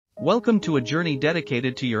Welcome to a journey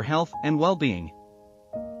dedicated to your health and well-being.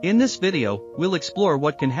 In this video, we'll explore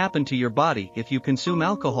what can happen to your body if you consume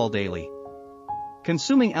alcohol daily.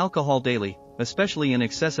 Consuming alcohol daily, especially in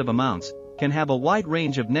excessive amounts, can have a wide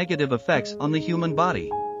range of negative effects on the human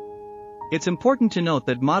body. It's important to note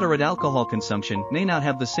that moderate alcohol consumption may not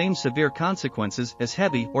have the same severe consequences as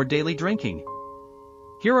heavy or daily drinking.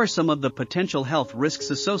 Here are some of the potential health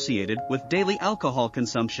risks associated with daily alcohol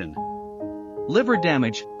consumption. Liver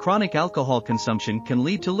damage. Chronic alcohol consumption can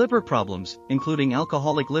lead to liver problems, including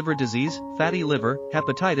alcoholic liver disease, fatty liver,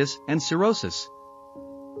 hepatitis, and cirrhosis.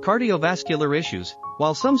 Cardiovascular issues.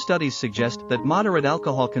 While some studies suggest that moderate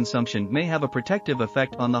alcohol consumption may have a protective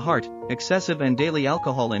effect on the heart, excessive and daily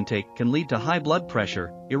alcohol intake can lead to high blood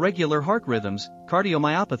pressure, irregular heart rhythms,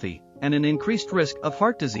 cardiomyopathy, and an increased risk of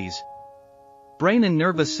heart disease. Brain and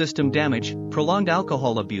nervous system damage. Prolonged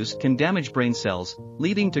alcohol abuse can damage brain cells,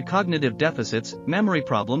 leading to cognitive deficits, memory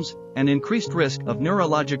problems, and increased risk of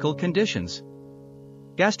neurological conditions.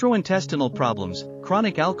 Gastrointestinal problems.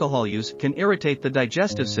 Chronic alcohol use can irritate the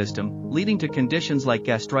digestive system, leading to conditions like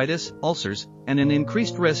gastritis, ulcers, and an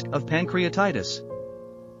increased risk of pancreatitis.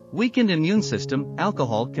 Weakened immune system.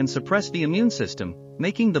 Alcohol can suppress the immune system,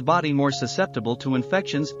 making the body more susceptible to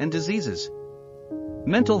infections and diseases.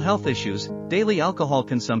 Mental health issues. Daily alcohol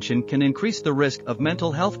consumption can increase the risk of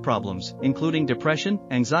mental health problems, including depression,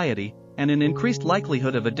 anxiety, and an increased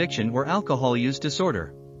likelihood of addiction or alcohol use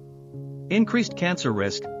disorder. Increased cancer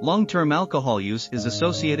risk. Long-term alcohol use is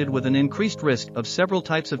associated with an increased risk of several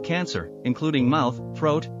types of cancer, including mouth,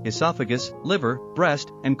 throat, esophagus, liver,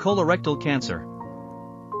 breast, and colorectal cancer.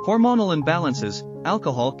 Hormonal imbalances.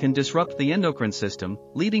 Alcohol can disrupt the endocrine system,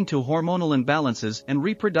 leading to hormonal imbalances and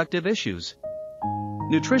reproductive issues.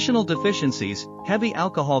 Nutritional deficiencies. Heavy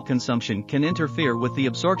alcohol consumption can interfere with the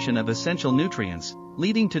absorption of essential nutrients,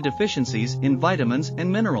 leading to deficiencies in vitamins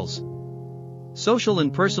and minerals. Social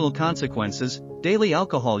and personal consequences. Daily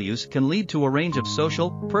alcohol use can lead to a range of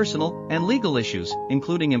social, personal, and legal issues,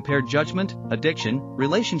 including impaired judgment, addiction,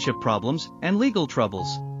 relationship problems, and legal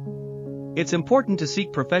troubles. It's important to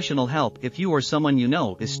seek professional help if you or someone you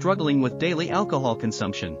know is struggling with daily alcohol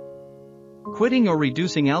consumption. Quitting or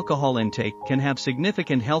reducing alcohol intake can have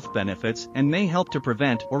significant health benefits and may help to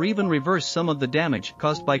prevent or even reverse some of the damage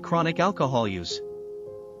caused by chronic alcohol use.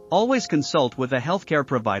 Always consult with a healthcare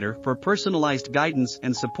provider for personalized guidance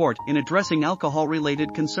and support in addressing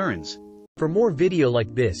alcohol-related concerns. For more video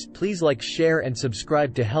like this, please like, share and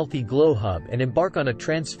subscribe to Healthy Glow Hub and embark on a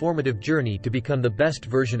transformative journey to become the best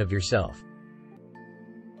version of yourself.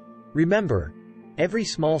 Remember, every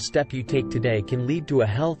small step you take today can lead to a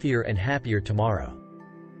healthier and happier tomorrow.